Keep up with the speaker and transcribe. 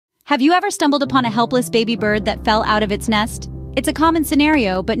Have you ever stumbled upon a helpless baby bird that fell out of its nest? It's a common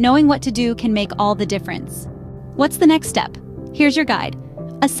scenario, but knowing what to do can make all the difference. What's the next step? Here's your guide.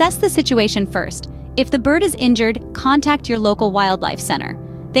 Assess the situation first. If the bird is injured, contact your local wildlife center.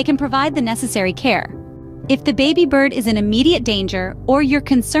 They can provide the necessary care. If the baby bird is in immediate danger or you're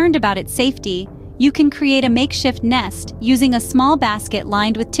concerned about its safety, you can create a makeshift nest using a small basket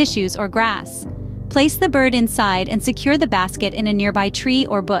lined with tissues or grass. Place the bird inside and secure the basket in a nearby tree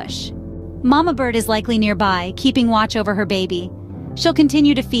or bush. Mama bird is likely nearby, keeping watch over her baby. She'll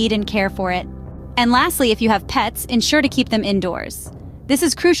continue to feed and care for it. And lastly, if you have pets, ensure to keep them indoors. This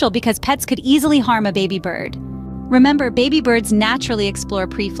is crucial because pets could easily harm a baby bird. Remember, baby birds naturally explore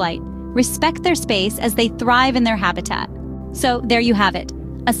pre-flight. Respect their space as they thrive in their habitat. So there you have it,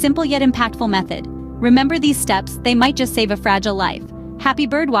 a simple yet impactful method. Remember these steps, they might just save a fragile life. Happy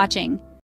bird watching!